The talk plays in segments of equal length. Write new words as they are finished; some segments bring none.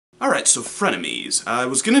Alright, so Frenemies. I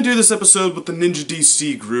was gonna do this episode with the Ninja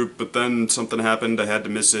DC group, but then something happened, I had to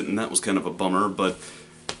miss it, and that was kind of a bummer, but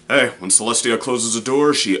hey, when Celestia closes a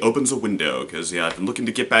door, she opens a window, because yeah, I've been looking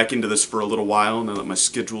to get back into this for a little while, now that my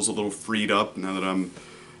schedule's a little freed up, now that I'm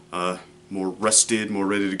more rested, more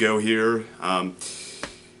ready to go here.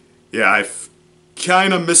 Yeah, I've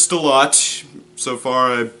kinda missed a lot so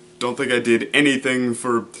far. I don't think I did anything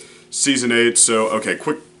for Season 8, so okay,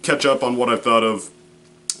 quick catch up on what I've thought of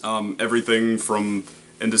everything from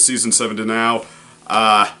into Season 7 to now.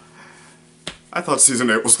 I thought Season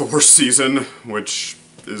 8 was the worst season, which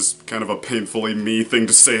is kind of a painfully me thing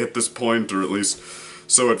to say at this point, or at least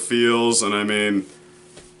so it feels, and I mean,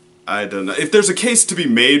 I don't know. If there's a case to be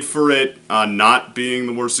made for it not being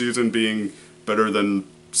the worst season, being better than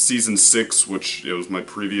Season 6, which was my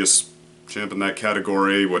previous champ in that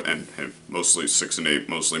category, and mostly 6 and 8,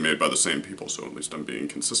 mostly made by the same people, so at least I'm being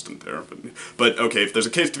consistent there. But okay, if there's a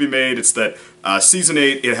case to be made, it's that Season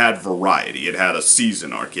 8, it had variety, it had a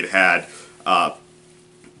season arc, it had,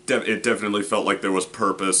 it definitely felt like there was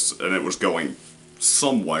purpose, and it was going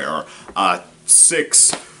somewhere.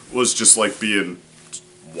 6 was just like being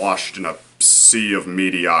washed in a sea of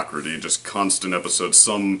mediocrity, just constant episodes,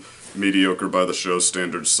 some mediocre by the show's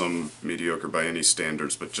standards, some mediocre by any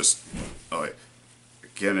standards, but just,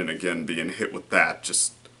 again and again being hit with that,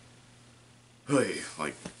 just,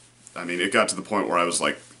 like, I mean, it got to the point where I was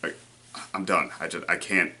like, I'm done, I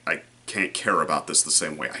can't care about this the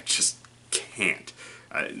same way, I just can't,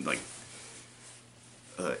 it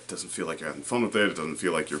doesn't feel like you're having fun with it, it doesn't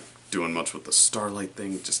feel like you're doing much with the Starlight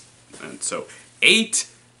thing, just, and so, 8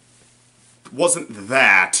 wasn't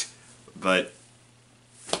that, but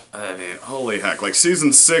I mean, holy heck, like,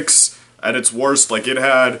 Season 6, at its worst, like, it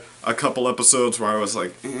had a couple episodes where I was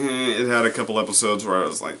like, it had a couple episodes where I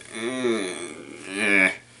was like,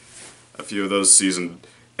 a few of those. Season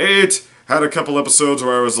 8 had a couple episodes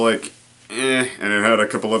where I was like, and it had a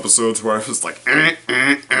couple episodes where I was like, and,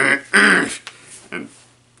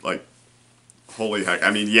 like, holy heck,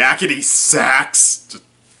 I mean, yakety sax, just,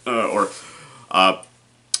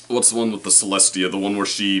 what's the one with the Celestia, the one where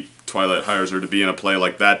Twilight hires her to be in a play,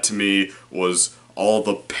 like that to me was all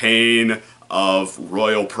the pain of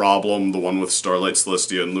Royal Problem, the one with Starlight,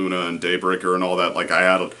 Celestia, and Luna, and Daybreaker, and all that. Like, I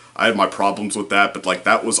had my problems with that, but like,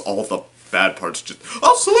 that was all the bad parts. Just,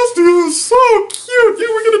 oh, Celestia is so cute! Yeah,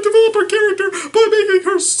 we're gonna develop her character by making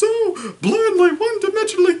her so blindly,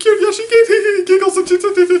 one-dimensionally cute. Yeah, she giggles and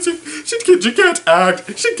she can't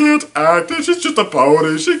act. She can't act. She's just a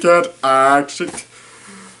pony. She can't act.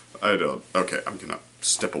 I don't. Okay, I'm gonna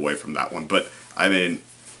step away from that one, but I mean,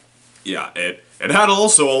 yeah, it had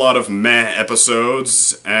also a lot of meh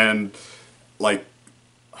episodes, and like,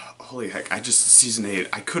 holy heck, Season 8,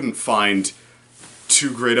 I couldn't find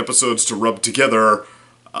 2 great episodes to rub together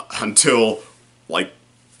until, like,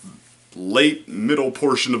 late middle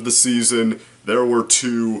portion of the season. There were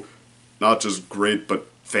 2, not just great, but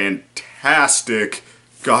fantastic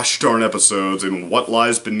gosh darn episodes in What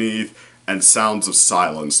Lies Beneath and Sounds of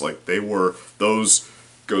Silence. Like, those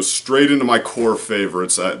go straight into my core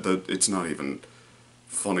favorites. It's not even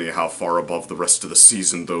funny how far above the rest of the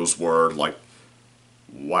season those were. Like,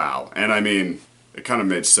 wow. And I mean, it kind of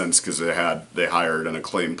made sense because they hired an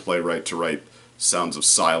acclaimed playwright to write Sounds of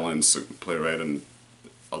Silence, a playwright and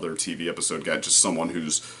other TV episode guy, just someone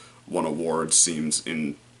who's won awards, seems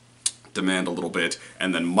in demand a little bit,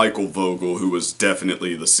 and then Michael Vogel, who was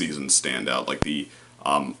definitely the season standout. Like, the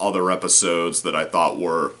other episodes that I thought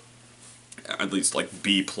were at least like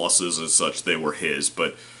B pluses as such, they were his,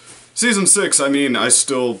 but Season 6, I mean, I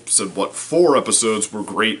still said, 4 episodes were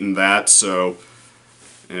great in that, so,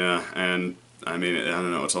 yeah, and, I mean, I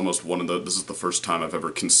don't know, it's almost this is the first time I've ever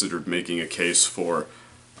considered making a case for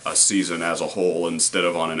a season as a whole instead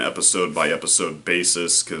of on an episode-by-episode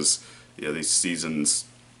basis, because, yeah, these seasons,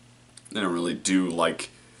 they don't really do, like,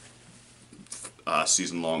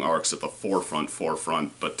 season-long arcs at the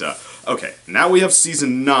forefront, but, okay, now we have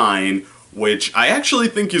Season 9, which I actually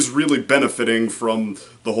think is really benefiting from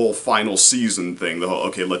the whole final season thing, the whole,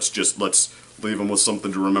 okay, let's leave them with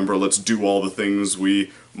something to remember, let's do all the things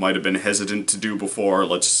we might have been hesitant to do before,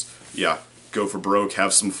 let's, yeah, go for broke,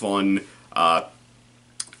 have some fun.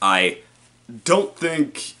 I don't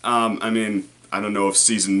think, I mean, I don't know if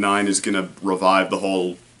Season 9 is gonna revive the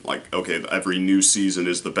whole, like, okay, every new season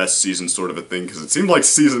is the best season sort of a thing, because it seemed like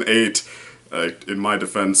Season 8, in my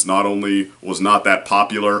defense, not only was not that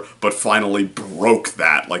popular, but finally broke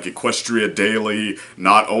that. Like, Equestria Daily,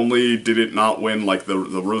 not only did it not win, like, the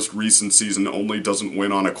most recent season only doesn't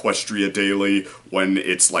win on Equestria Daily when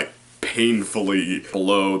it's, like, painfully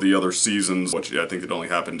below the other seasons, which I think it only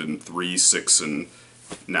happened in 3, 6, and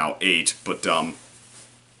now 8, but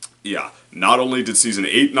yeah, not only did season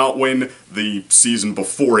 8 not win, the season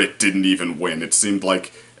before it didn't even win. It seemed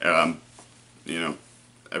like, you know,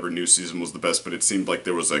 every new season was the best, but it seemed like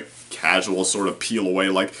there was a casual sort of peel away,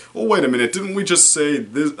 like, oh, wait a minute, didn't we just say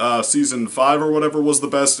this, season 5 or whatever was the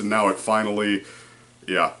best, and now it finally,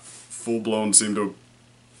 yeah, full-blown seemed to,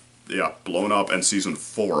 yeah, blown up, and season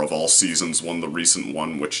 4 of all seasons won the recent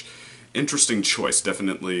one, which, interesting choice,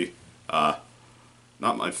 definitely, not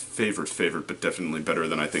my favorite, but definitely better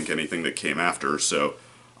than I think anything that came after, so,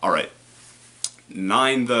 alright.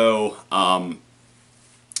 9, though,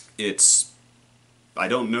 it's, I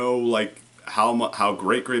don't know, like, how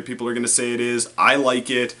great people are going to say it is. I like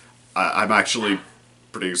it. I'm actually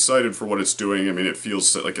pretty excited for what it's doing. I mean, it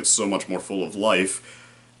feels like it's so much more full of life.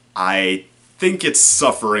 I think it's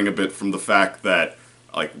suffering a bit from the fact that,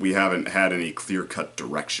 like, we haven't had any clear-cut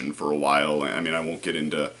direction for a while. I mean, I won't get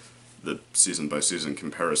into the season-by-season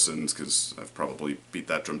comparisons, because I've probably beat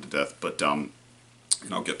that drum to death, but, and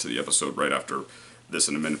I'll get to the episode right after this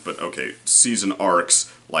in a minute, but, okay, season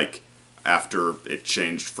arcs, like, after it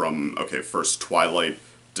changed from, okay, first Twilight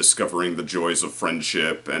discovering the joys of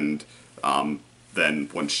friendship, and, then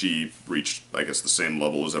when she reached, I guess, the same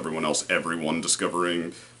level as everyone else, everyone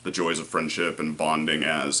discovering the joys of friendship and bonding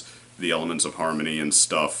as the elements of harmony and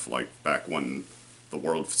stuff, like, back when the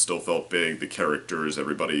world still felt big, the characters,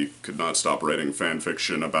 everybody could not stop writing fan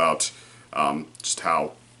fiction about just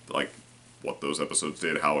how, like, what those episodes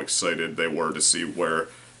did, how excited they were to see where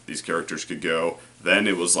these characters could go. Then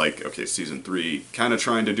it was like, okay, season 3, kind of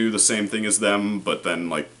trying to do the same thing as them, but then,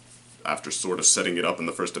 like, after sort of setting it up in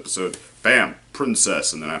the first episode, bam,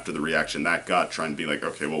 princess, and then after the reaction that got, trying to be like,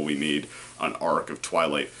 okay, well, we need an arc of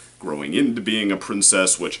Twilight growing into being a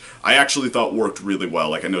princess, which I actually thought worked really well.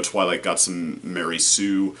 Like, I know Twilight got some Mary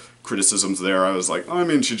Sue criticisms there. I was like, I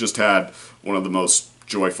mean, she just had one of the most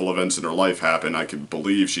joyful events in her life happen. I can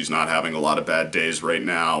believe she's not having a lot of bad days right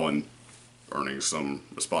now, and earning some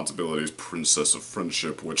responsibilities, Princess of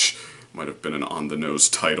Friendship, which might have been an on-the-nose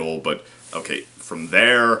title, but, okay, from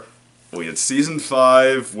there, we had Season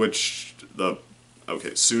 5, which the,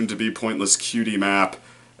 okay, soon-to-be pointless cutie map,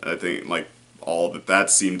 I think, like, all that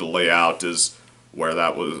seemed to lay out is where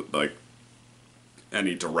that was, like,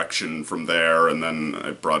 any direction from there, and then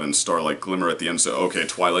I brought in Starlight Glimmer at the end, so, okay,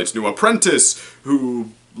 Twilight's new apprentice,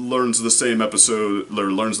 who learns the same episode,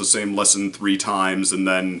 or learns the same lesson 3 times, and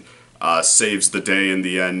then saves the day in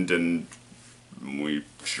the end, and we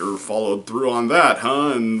sure followed through on that,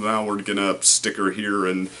 huh? And now we're gonna stick her here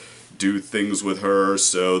and do things with her,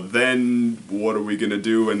 so then what are we gonna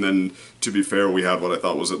do? And then, to be fair, we had what I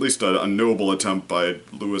thought was at least a noble attempt by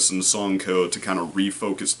Lewis and Songko to kind of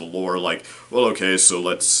refocus the lore, like, well, okay, so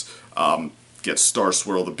let's get Star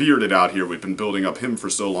Swirl the Bearded out here, we've been building up him for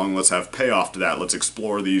so long, let's have payoff to that, let's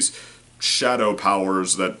explore these shadow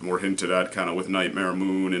powers that were hinted at kind of with Nightmare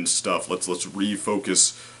Moon and stuff, let's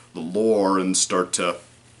refocus the lore and start to,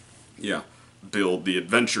 yeah, build the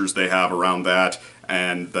adventures they have around that.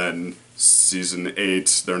 And then season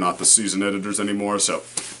 8, they're not the season editors anymore, so,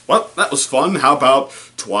 well, that was fun. How about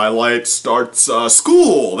Twilight starts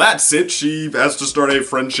school? That's it, she has to start a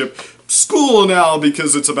friendship school now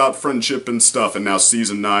because it's about friendship and stuff. And now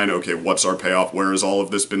season 9, okay, what's our payoff? Where has all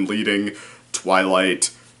of this been leading?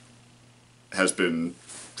 Twilight has been,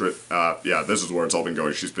 yeah, this is where it's all been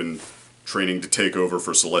going. She's been training to take over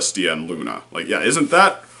for Celestia and Luna. Like, yeah, isn't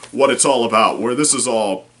that what it's all about? Where this is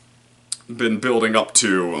all been building up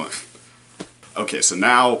to. Okay, so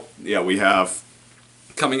now, yeah, we have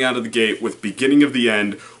coming out of the gate with Beginning of the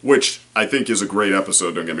End, which I think is a great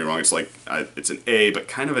episode, don't get me wrong. It's like, it's an A, but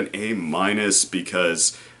kind of an A minus,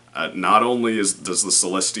 because not only does the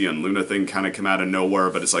Celestia and Luna thing kind of come out of nowhere,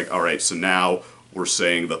 but it's like, alright, so now we're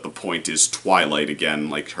saying that the point is Twilight again,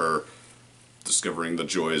 like her discovering the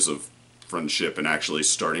joys of friendship and actually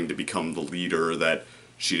starting to become the leader that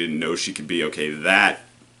she didn't know she could be. Okay, that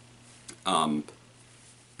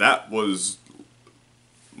was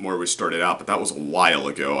where we started out, but that was a while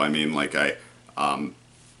ago. I mean, like,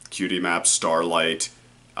 Cutie Map, Starlight,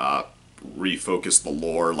 refocused the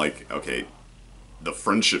lore, like, okay, the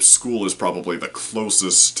Friendship School is probably the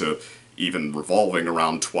closest to even revolving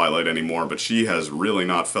around Twilight anymore, but she has really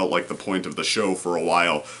not felt like the point of the show for a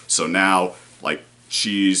while, so now, like,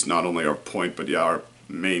 she's not only our point, but yeah, our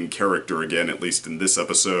main character again, at least in this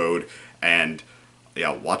episode, and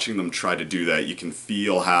yeah, watching them try to do that, you can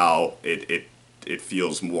feel how it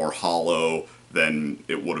feels more hollow than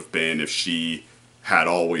it would have been if she had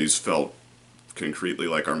always felt concretely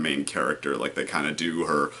like our main character. Like, they kind of do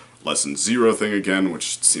her Lesson 0 thing again,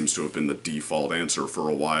 which seems to have been the default answer for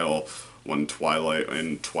a while, when Twilight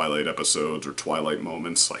episodes or Twilight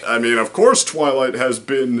moments. Like, I mean, of course Twilight has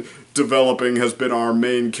been developing, has been our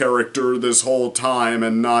main character this whole time,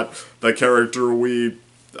 and not the character we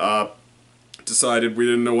decided we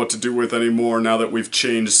didn't know what to do with anymore now that we've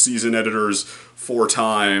changed season editors 4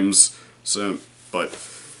 times. So, but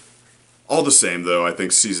all the same, though, I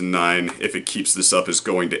think Season 9, if it keeps this up, is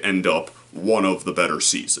going to end up one of the better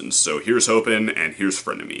seasons. So here's hoping, and here's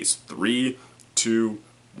Frenemies. 3, 2,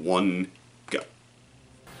 1, go.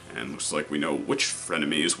 And looks like we know which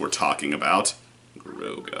Frenemies we're talking about.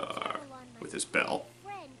 Grogar, with his bell.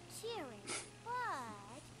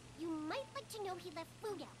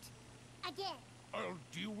 Again. I'll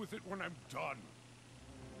deal with it when I'm done.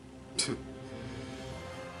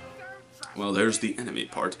 Well, there's the enemy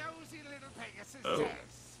part. Oh.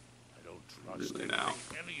 I don't trust Really now.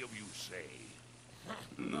 any of you say.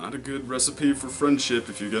 Not a good recipe for friendship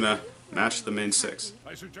if you're gonna match the main 6.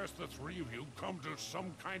 I suggest the 3 of you come to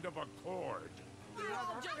some kind of accord.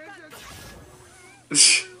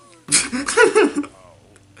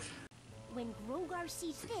 When Grogar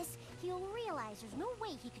sees this, he'll realize there's no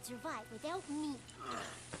way he could survive without me.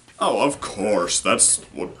 Oh, of course. That's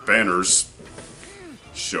what banners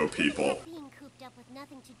show people. Being cooped up with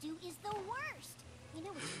nothing to do is the worst. You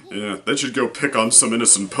know what you mean? Yeah, they should go pick on some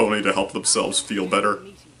innocent pony to help themselves feel better.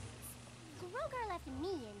 Grogar left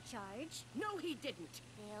me in charge. No, he didn't.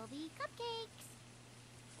 There'll be cupcakes.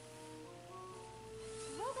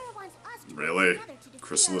 Grogar wants us to Really? work together to defeat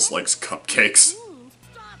Chrysalis our likes cupcakes. enemies.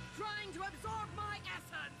 Stop trying to absorb my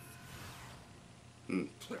essence.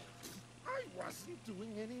 I wasn't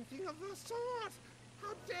doing anything of the sort.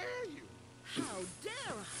 How dare you? How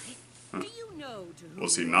dare I? Do you know to whom?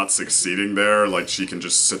 Was he not succeeding there? Like, she can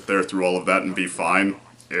just sit there through all of that and be fine?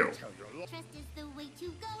 Ew. Trust is the way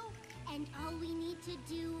to go, and all we need to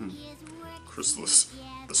do is work Chrysalis, the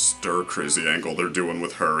together. stir-crazy angle they're doing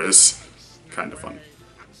with her is kind of fun.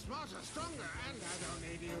 Smarter, stronger, and I don't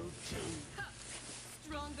need you too.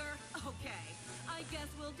 Stronger? Okay. I guess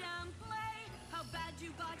we'll downplay how bad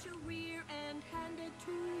you got your rear end handed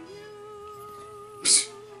to you. It's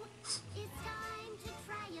time to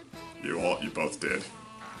try a better You both did.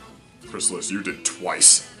 Chrysalis, you did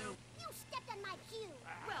twice. You stepped on my cue.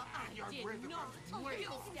 Well, I did not. Oh, you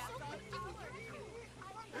stepped on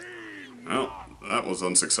Well, that was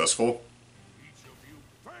unsuccessful. Each of you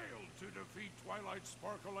failed to defeat Twilight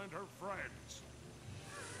Sparkle and her friends.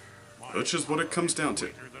 Which is what it comes down to.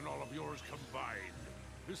 Greater than all of yours combined.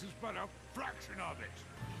 This is but a fraction of it.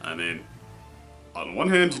 I mean, on one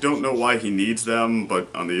hand, you don't know why he needs them,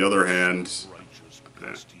 but on the other hand, Righteous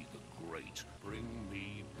Gusty the Great, bring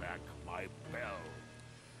me back my bell.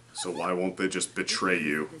 so why won't they just betray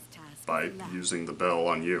you by using the bell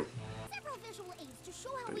on you? Several visual aids to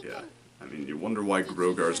show how But we yeah, can. I mean, you wonder why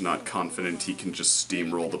Grogar's not confident he can just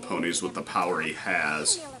steamroll the ponies with the power he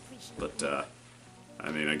has. They'll appreciate But,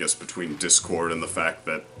 I mean, I guess between Discord and the fact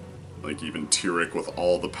that, like, even Tyrek with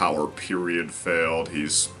all the power period failed, he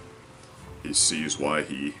sees why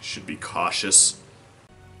he should be cautious.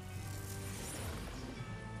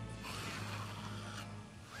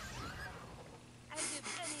 As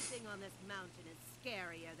if anything on this mountain is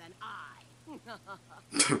scarier than I.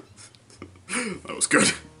 That was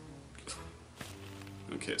good.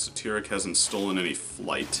 Okay, so Tyrek hasn't stolen any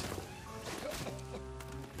flight.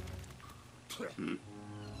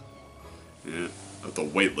 Yeah, with the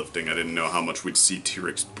weightlifting, I didn't know how much we'd see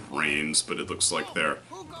Tyrek's brains, but it looks like they're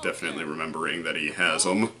definitely remembering that he has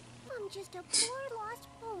them. I'm just a poor lost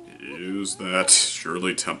pony. Use that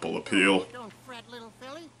Shirley Temple appeal. Don't fret, little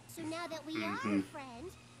filly. So now that we are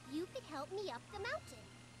friends, you could help me up the mountain.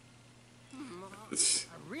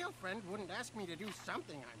 A real friend wouldn't ask me to do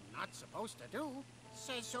something I'm not supposed to do.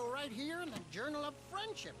 Says so right here in the Journal of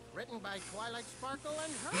Friendship, written by Twilight Sparkle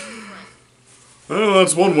and her friend. Well,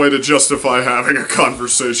 that's one way to justify having a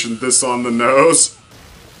conversation this on the nose.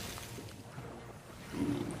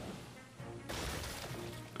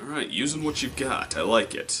 Alright, using what you got. I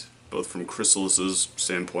like it. Both from Chrysalis's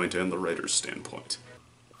standpoint and the writer's standpoint.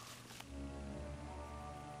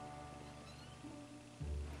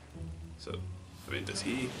 So, I mean, does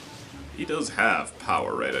he... He does have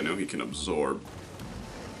power, right? I know he can absorb...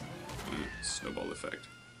 snowball effect.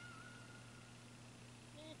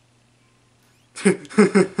 Yeah.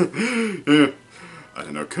 I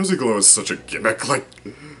don't know, Cozy Glow is such a gimmick, like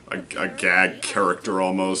a gag character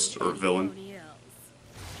almost, or villain.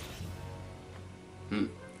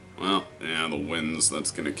 Well, yeah, the winds, that's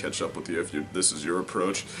gonna catch up with you if this is your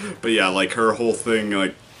approach. But yeah, like her whole thing,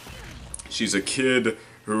 like, she's a kid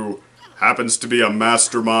who happens to be a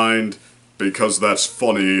mastermind because that's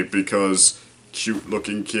funny, because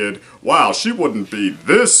cute-looking kid. Wow, she wouldn't be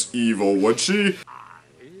this evil, would she? I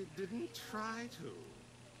didn't try to.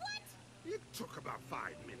 What? It took about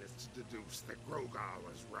 5 minutes to deduce that Grogar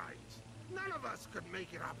was right. None of us could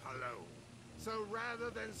make it up alone. So rather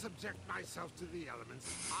than subject myself to the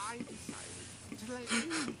elements, I decided to let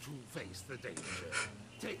you two face the danger.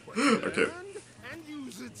 Take what you learned and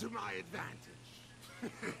use it to my advantage.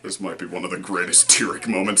 This might be one of the greatest Tyrek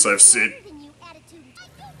moments I've seen.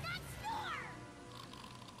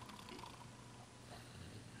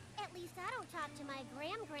 At least I don't talk to my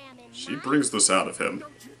Gram in She brings this out of him.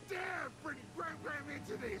 Don't you dare bring Gram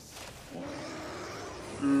into this!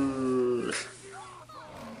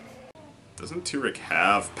 Doesn't Tyrek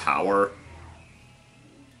have power?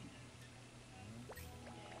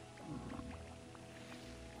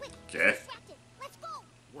 Okay. Let's go.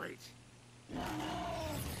 Wait.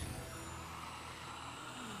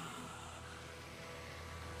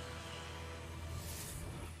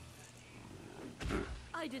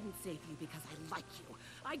 I didn't save you because I like you.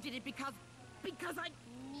 I did it because I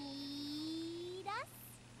Need us?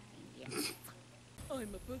 Yes.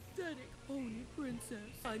 I'm a pathetic pony princess.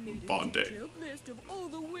 I made a Bonding. detailed list of all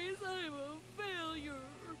the ways I'm a failure.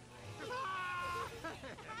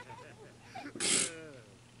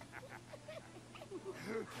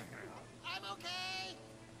 I'm okay.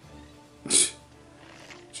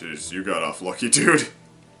 Jeez, you got off lucky, dude.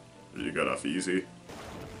 You got off easy.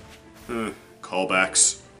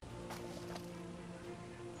 Callbacks.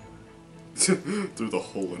 Through the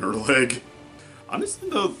hole in her leg. Honestly,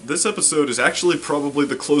 though, this episode is actually probably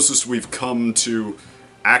the closest we've come to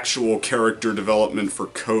actual character development for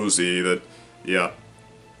Cozy. That, yeah.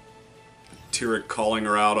 Tyrek calling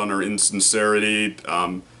her out on her insincerity,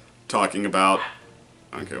 talking about...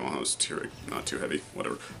 Okay, well, that was Tyrek, not too heavy,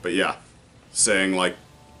 whatever. But yeah, saying, like,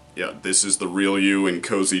 yeah, this is the real you, and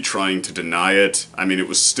Cozy trying to deny it. I mean, it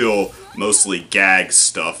was still mostly gag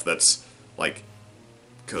stuff that's, like,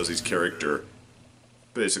 Cozy's character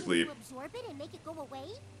basically Absorb it and make it go away?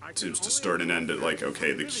 seems to start and end at, like,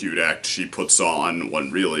 okay, the cute act she puts on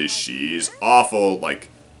when really she's awful. Like,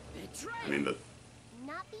 I mean, the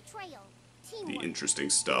Not betrayal. the Teamwork. interesting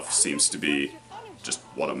stuff seems to be just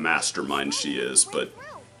what a mastermind she is, but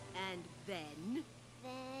And then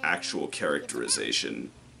actual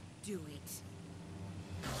characterization. do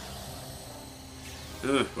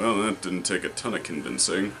it. Well, that didn't take a ton of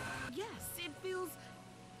convincing. Yes, it feels...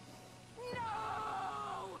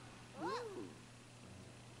 No!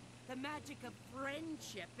 The magic of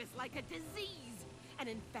friendship is like a disease, an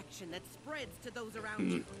infection that spreads to those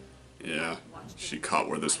around you. Yeah, Watch the she caught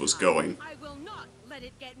where this my was eye. going. I will not let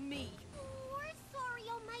it get me. We're sorry,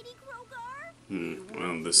 Almighty Grogar.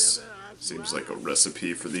 Well, this seems like a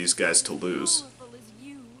recipe for these guys to lose. Powerful as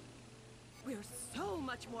you. We're so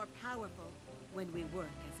much more powerful when we work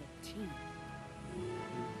as a team.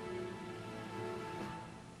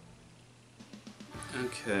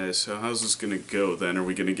 Okay, so how's this gonna go then? Are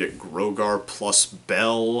we gonna get Grogar plus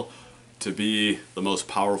Bell to be the most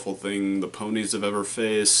powerful thing the ponies have ever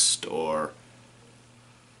faced, or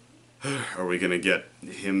are we gonna get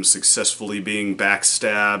him successfully being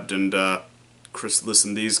backstabbed and Chrysalis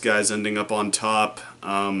and these guys ending up on top?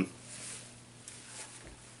 I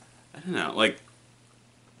don't know, like,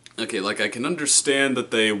 okay, like I can understand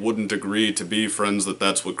that they wouldn't agree to be friends,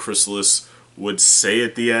 that's what Chrysalis would say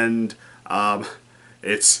at the end.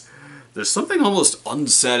 There's something almost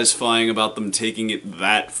unsatisfying about them taking it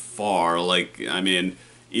that far. Like, I mean,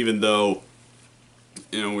 even though,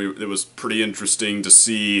 you know, it was pretty interesting to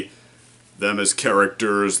see them as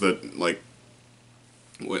characters that, like,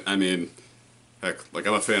 I mean, heck, like,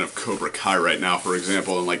 I'm a fan of Cobra Kai right now, for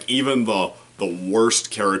example, and, like, even the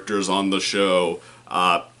worst characters on the show,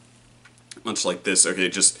 much like this, okay,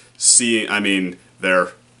 just seeing, I mean,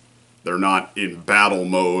 they're not in battle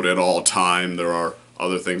mode at all time. There are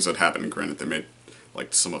other things that happen. Granted, they made,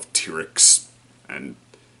 like, some of Tyrek's and,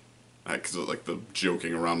 like, the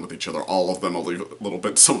joking around with each other, all of them a little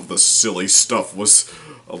bit. Some of the silly stuff was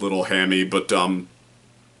a little hammy, but,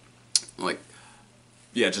 like,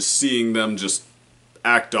 yeah, just seeing them just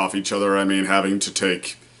act off each other, I mean, having to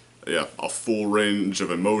take, yeah, a full range of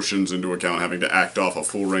emotions into account, having to act off a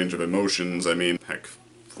full range of emotions, I mean, heck,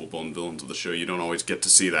 full-blown villains of the show, you don't always get to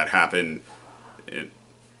see that happen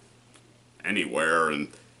anywhere, and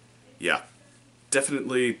yeah,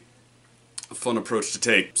 definitely a fun approach to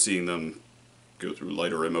take. Seeing them go through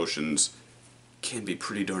lighter emotions can be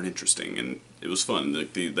pretty darn interesting, and it was fun.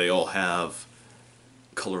 They all have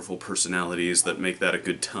colorful personalities that make that a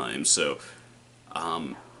good time, so,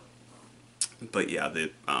 but yeah,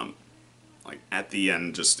 like, at the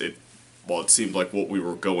end, just, well, it seemed like what we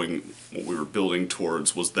were building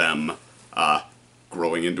towards was them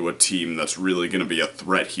growing into a team that's really going to be a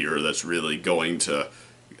threat here, that's really going to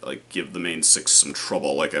like give the main six some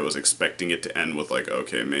trouble. Like I was expecting it to end with like,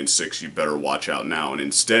 okay, main six, you better watch out now, and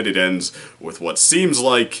instead it ends with what seems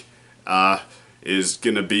like is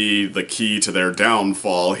going to be the key to their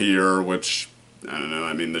downfall here, which, I don't know,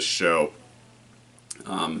 I mean, this show,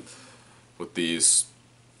 with these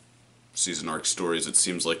season arc stories, it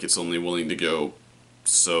seems like it's only willing to go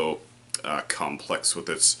so complex with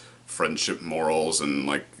its friendship morals, and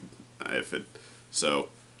like, so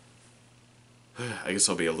I guess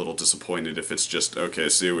I'll be a little disappointed if it's just, okay,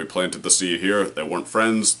 see, we planted the seed here, they weren't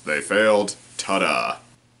friends, they failed, ta-da.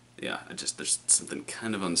 Yeah, there's something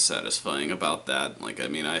kind of unsatisfying about that. Like, I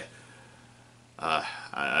mean, I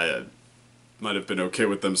might have been okay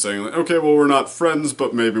with them saying, like, okay, well, we're not friends,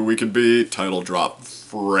 but maybe we can be, title drop,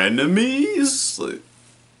 frenemies? Like,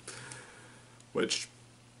 which,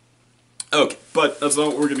 okay, but that's not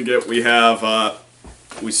what we're gonna get.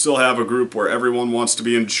 We still have a group where everyone wants to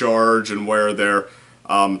be in charge, and where they're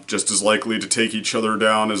just as likely to take each other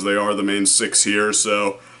down as they are the main six here,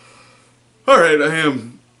 so, alright, I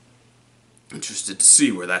am interested to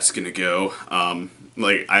see where that's gonna go.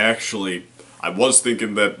 Like, I was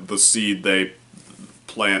thinking that the seed they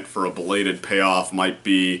plant for a belated payoff might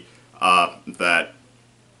be that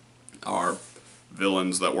our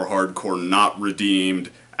villains that were hardcore not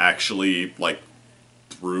redeemed actually, like,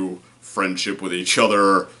 through friendship with each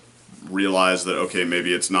other, realize that, okay,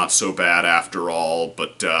 maybe it's not so bad after all,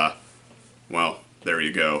 but, well, there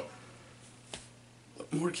you go.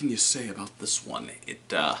 What more can you say about this one?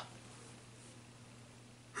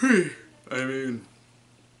 I mean,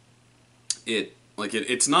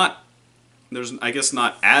 it's not, there's, I guess,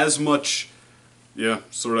 not as much, yeah,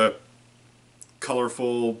 sort of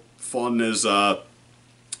colorful fun as,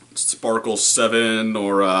 Sparkle 7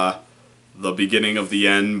 or, The Beginning of the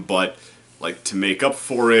End, but, like, to make up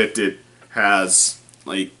for it, it has,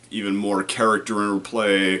 like, even more character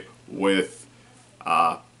interplay with,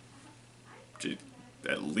 at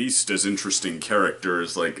least as interesting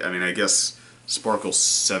characters. Like, I mean, I guess Sparkle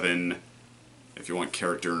 7, if you want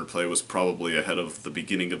character interplay, was probably ahead of The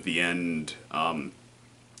Beginning of the End.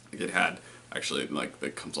 It had, actually, like,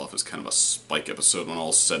 that comes off as kind of a Spike episode when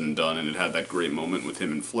all's said and done, and it had that great moment with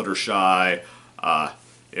him and Fluttershy.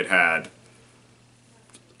 It had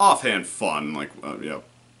offhand fun, like, yeah,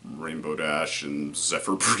 Rainbow Dash and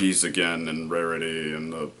Zephyr Breeze again, and Rarity,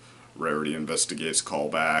 and the Rarity Investigates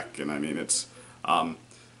callback, and I mean, it's,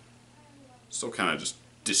 still kind of just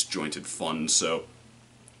disjointed fun, so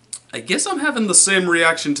I guess I'm having the same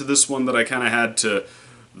reaction to this one that I kind of had to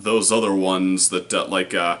those other ones that,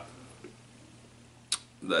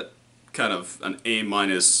 that kind of an A-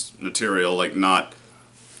 material, like, not,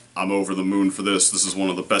 I'm over the moon for this is one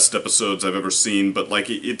of the best episodes I've ever seen, but, like,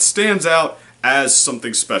 it stands out as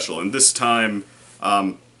something special, and this time,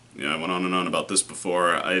 yeah, I went on and on about this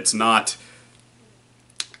before, it's not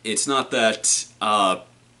that,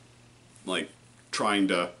 like, trying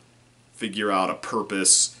to figure out a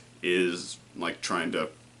purpose is, like, trying to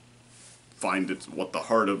find what the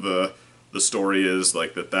heart of the story is,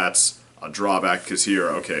 like, that's a drawback, because here,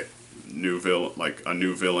 okay, new villain, like, a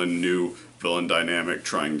new villain dynamic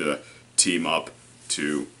trying to team up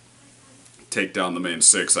to take down the main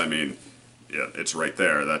six. I mean, yeah, it's right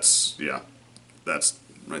there. That's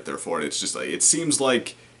right there for it. It's just like, it seems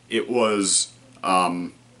like it was,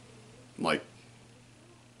 like,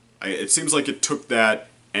 it seems like it took that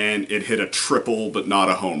and it hit a triple but not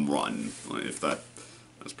a home run. If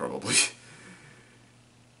that's probably,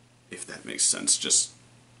 if that makes sense. Just,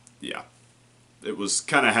 yeah. It was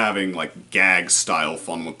kind of having, like, gag-style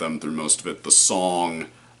fun with them through most of it. The song,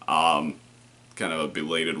 kind of a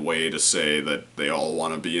belated way to say that they all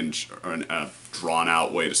want to be in, or a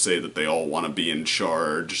drawn-out way to say that they all want to be in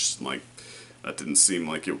charge. Like, that didn't seem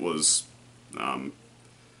like it was,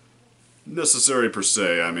 necessary per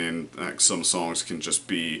se. I mean, some songs can just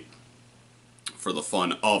be for the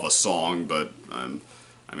fun of a song, but,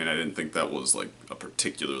 I mean, I didn't think that was, like, a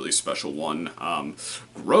particularly special one.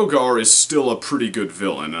 Grogar is still a pretty good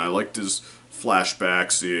villain, and I liked his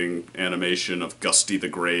flashback, seeing animation of Gusty the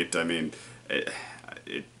Great. I mean, it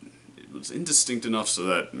was indistinct enough so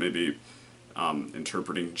that maybe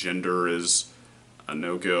interpreting gender is a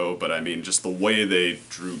no-go, but I mean, just the way they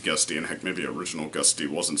drew Gusty, and heck, maybe original Gusty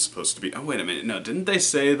wasn't supposed to be... Oh, wait a minute, no, didn't they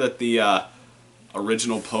say that the,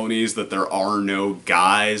 original ponies, that there are no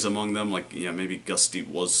guys among them? Like, yeah, maybe Gusty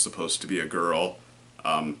was supposed to be a girl.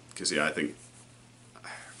 Because, yeah, I think... I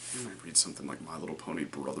might read something like My Little Pony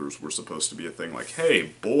Brothers were supposed to be a thing, like,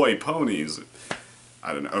 hey, boy ponies.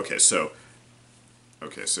 I don't know. Okay, so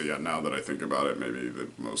yeah, now that I think about it, maybe the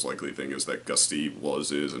most likely thing is that Gusty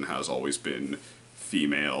is, and has always been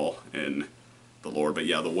female in the lore. But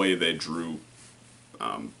yeah, the way they drew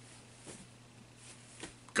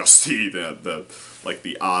Gusty, like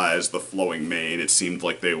the eyes, the flowing mane, it seemed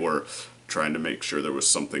like they were trying to make sure there was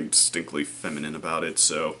something distinctly feminine about it,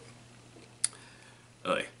 so...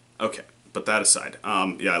 okay, but that aside,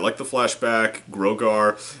 yeah, I like the flashback.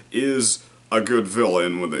 Grogar is a good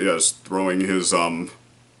villain with, yes, throwing his,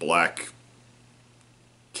 black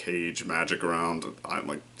cage magic around. I'm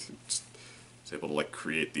like, he's able to, like,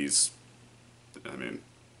 create these, I mean,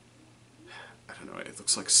 I don't know, it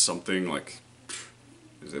looks like something, like,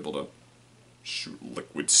 he's able to shoot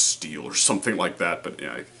liquid steel or something like that, but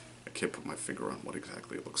yeah, I can't put my finger on what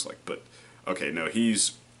exactly it looks like. But okay, no, he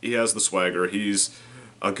has the swagger. He's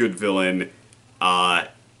a good villain.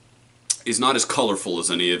 He's not as colorful as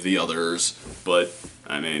any of the others, but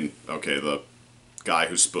I mean, okay, the guy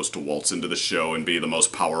who's supposed to waltz into the show and be the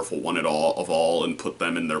most powerful one of all and put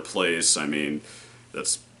them in their place, I mean,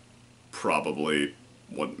 that's probably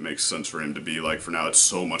what makes sense for him to be. Like, for now, it's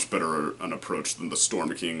so much better an approach than the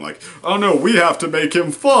Storm King. Like, oh no, we have to make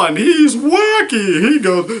him fun. He's wacky. He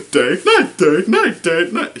goes, day, night, day, night, day,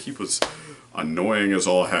 night. He was annoying as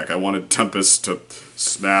all heck. I wanted Tempest to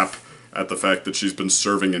snap at the fact that she's been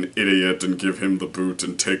serving an idiot and give him the boot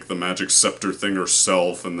and take the magic scepter thing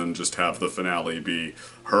herself, and then just have the finale be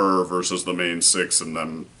her versus the main six, and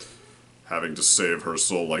then having to save her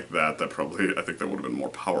soul like that. That probably, I think that would have been more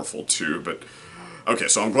powerful too, but... Okay,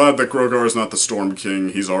 so I'm glad that Grogar is not the Storm King.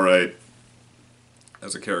 He's alright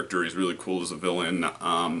as a character. He's really cool as a villain.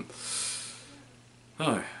 I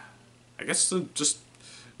guess just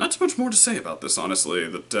not too much more to say about this, honestly.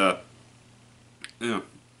 That, yeah,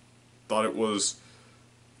 thought it was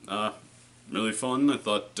really fun. I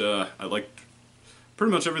thought I liked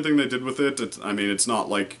pretty much everything they did with it. I mean, it's not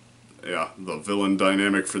like, yeah, the villain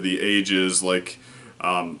dynamic for the ages. Like,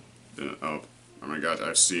 oh my god,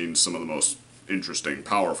 I've seen some of the most interesting,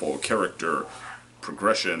 powerful character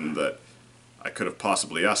progression that I could have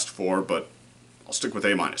possibly asked for, but I'll stick with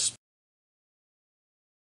A-.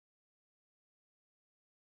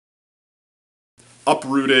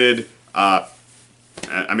 Uprooted, I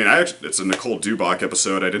mean, it's a Nicole Dubach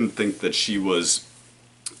episode. I didn't think that she was,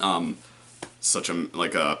 such a,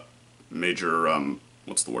 like a major,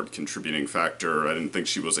 what's the word, contributing factor. I didn't think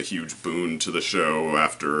she was a huge boon to the show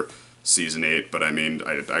after Season 8, but I mean,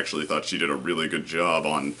 I actually thought she did a really good job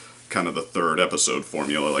on kind of the third episode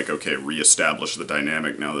formula, like, okay, reestablish the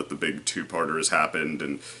dynamic now that the big two-parter has happened,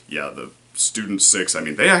 and yeah, the Student 6, I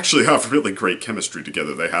mean, they actually have really great chemistry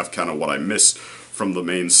together. They have kind of what I missed from the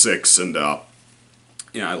main 6, and,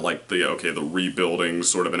 yeah, I liked the, okay, the rebuilding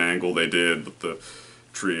sort of an angle they did with the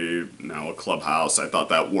tree, now a clubhouse. I thought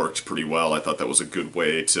that worked pretty well. I thought that was a good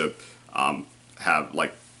way to, have,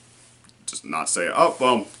 like, just not say, oh,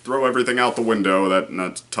 well, throw everything out the window,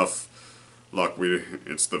 that's tough luck,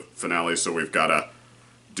 it's the finale, so we've got to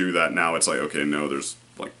do that now. It's like, okay, no, there's,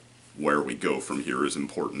 like, where we go from here is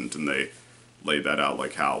important, and they laid that out,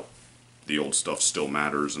 like, how the old stuff still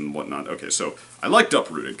matters and whatnot. Okay, so I liked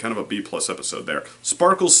Uprooted, kind of a B+ episode there.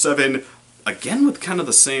 Sparkle 7, again with kind of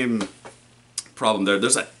the same problem there.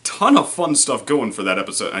 There's a ton of fun stuff going for that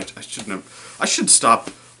episode. I should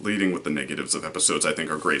stop leading with the negatives of episodes I think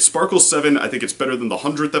are great. Sparkle 7, I think it's better than the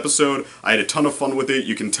 100th episode. I had a ton of fun with it.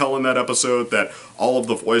 You can tell in that episode that all of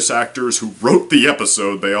the voice actors who wrote the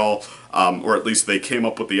episode, they all, or at least they came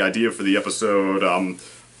up with the idea for the episode,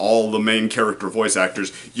 all the main character voice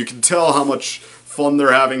actors, you can tell how much fun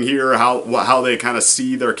they're having here, how they kind of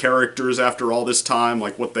see their characters after all this time,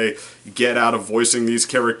 like what they get out of voicing these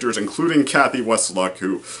characters, including Kathy Westluck,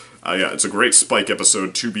 who, yeah, it's a great Spike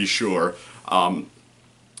episode, to be sure.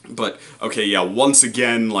 But, okay, yeah, once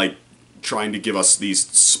again, like, trying to give us these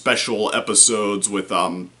special episodes with,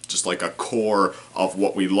 just like a core of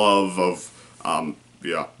what we love, of,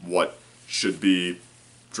 yeah, what should be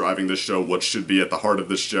driving this show, what should be at the heart of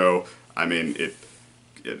this show. I mean, it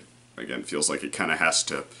again, feels like it kind of has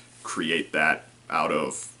to create that out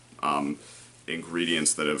of,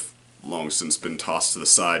 ingredients that have long since been tossed to the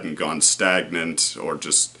side and gone stagnant, or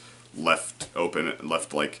just left open,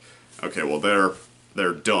 left like, okay, well,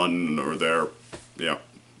 they're done, or yeah,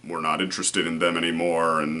 we're not interested in them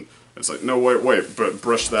anymore, and it's like, no, wait, but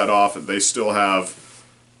brush that off, and they still have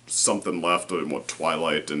something left, and what,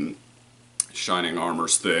 Twilight and Shining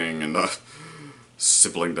Armor's thing, and the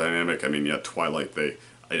sibling dynamic. I mean, yeah, Twilight,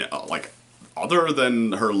 like, other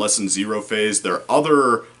than her Lesson 0 phase, their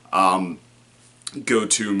other,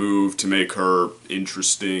 go-to move to make her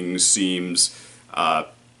interesting seems,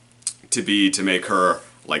 to be to make her,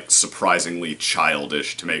 like, surprisingly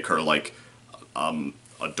childish, to make her, like,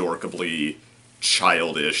 adorkably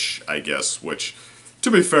childish, I guess, which,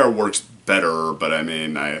 to be fair, works better, but I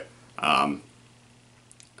mean, I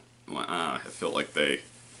feel like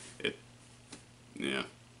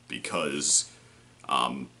because,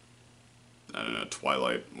 I don't know,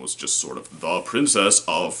 Twilight was just sort of the princess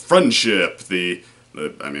of friendship, I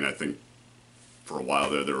mean, I think for a while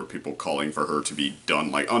there were people calling for her to be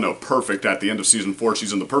done, like, oh no, perfect, at the end of season 4,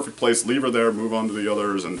 she's in the perfect place, leave her there, move on to the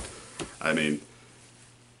others, and, I mean,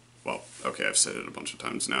 well, okay, I've said it a bunch of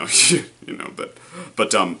times now, you know, but,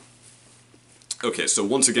 okay, so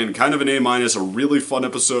once again, kind of an A-, a really fun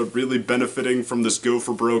episode, really benefiting from this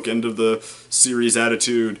go-for-broke end of the series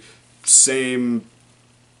attitude, same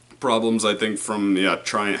problems, I think, from,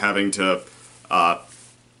 having to,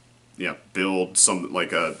 build some,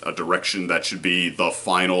 like, a direction that should be the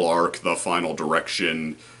final arc, the final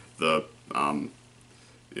direction, the,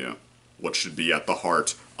 what should be at the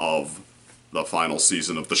heart of the final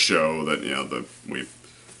season of the show that,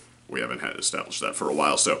 we haven't had established that for a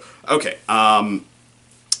while, so, okay,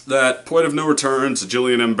 that Point of No Return, it's a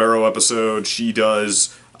Jillian M. Barrow episode, she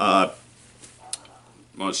does, well,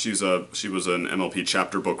 she was an MLP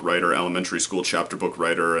chapter book writer, elementary school chapter book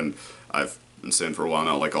writer, and I've been saying for a while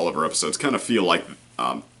now, like, all of her episodes kind of feel like,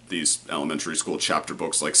 these elementary school chapter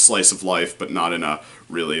books, like, slice of life, but not in a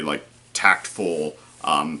really, like, tactful,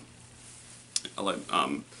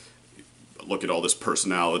 look at all this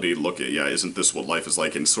personality, look at, isn't this what life is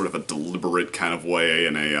like, in sort of a deliberate kind of way,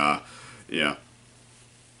 in a,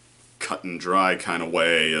 cut and dry kind of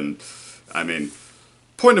way, and, I mean,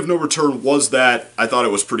 Point of No Return was that. I thought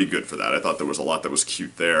it was pretty good for that. I thought there was a lot that was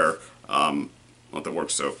cute there, a lot that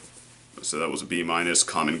worked, so that was a B-.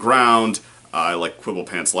 Common Ground, I like Quibble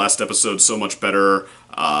Pants' last episode so much better,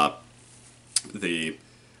 but,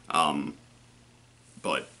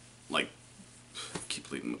 like,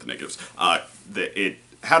 keep leading with the negatives. It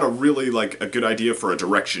had a really, like, a good idea for a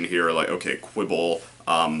direction here. Like, okay, Quibble,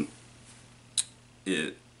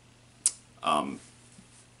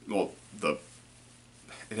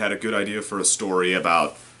 it had a good idea for a story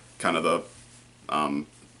about kind of the,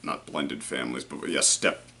 not blended families, but,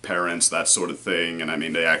 step parents, that sort of thing. And I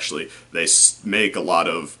mean, they make a lot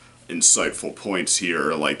of insightful points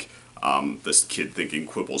here, like, this kid thinking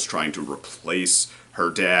Quibble's trying to replace her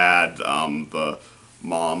dad, the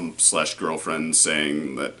mom/girlfriend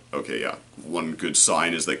saying that, okay, one good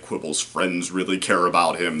sign is that Quibble's friends really care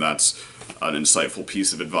about him. That's an insightful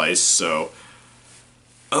piece of advice. So,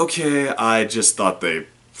 okay, I just thought they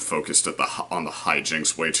focused on the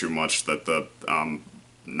hijinks way too much, that the,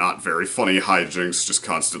 not very funny hijinks just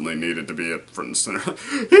constantly needed to be at front and center.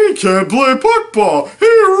 He can't play puckball! He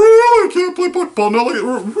really can't play puckball! No,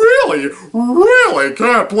 really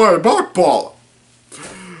can't play puckball!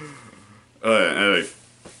 I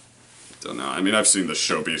don't know. I mean, I've seen the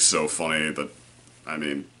show be so funny that, I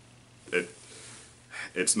mean,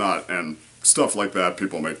 it's not, and stuff like that,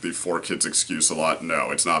 people make the 4Kids excuse a lot. No,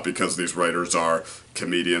 it's not, because these writers are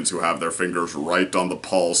comedians who have their fingers right on the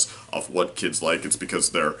pulse of what kids like. It's because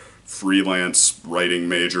they're freelance writing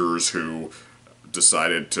majors who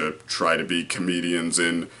decided to try to be comedians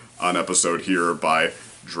in an episode here by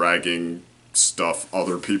dragging stuff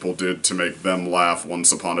other people did to make them laugh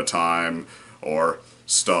once upon a time, or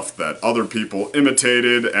stuff that other people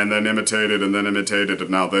imitated, and then imitated, and then imitated, and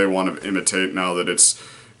now they want to imitate now that it's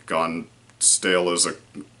gone stale as a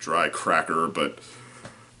dry cracker. But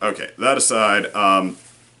okay, that aside,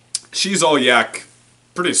 She's All Yak,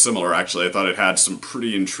 pretty similar actually. I thought it had some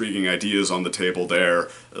pretty intriguing ideas on the table there.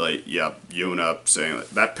 Like, Yona saying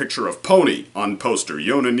that picture of Pony on poster,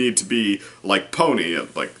 Yona need to be like Pony,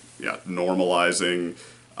 like, normalizing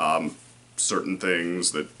certain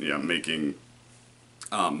things, that, making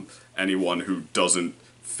anyone who doesn't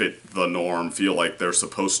fit the norm feel like they're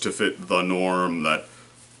supposed to fit the norm. That,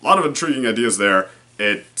 a lot of intriguing ideas there.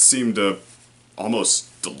 It seemed to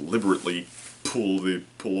almost deliberately pull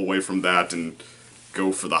away from that and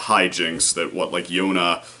go for the hijinks, that like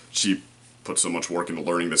Yona, she put so much work into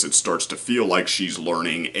learning this, it starts to feel like she's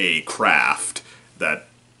learning a craft, that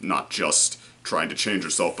not just trying to change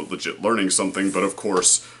herself, but legit learning something. But of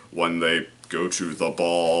course, when they go to the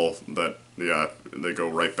ball, that, they go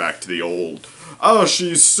right back to the old, oh,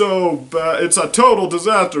 she's so bad, it's a total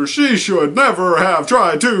disaster, she should never have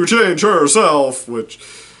tried to change herself, which,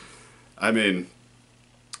 I mean,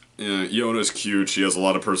 Yona's cute, she has a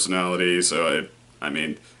lot of personality, so I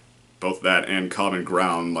mean, both that and Common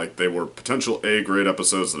Ground, like, they were potential A-grade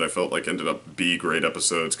episodes that I felt like ended up B-grade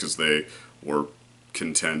episodes, because they were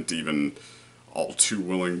content, even all too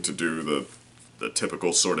willing to do the the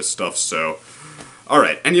typical sort of stuff, so...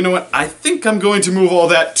 Alright, and you know what? I think I'm going to move all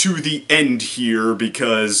that to the end here,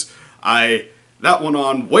 because that went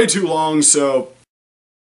on way too long, so...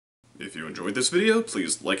 If you enjoyed this video,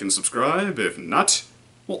 please like and subscribe. If not,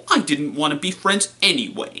 well, I didn't want to be friends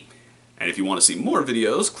anyway. And if you want to see more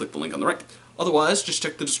videos, click the link on the right. Otherwise, just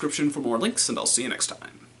check the description for more links, and I'll see you next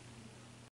time.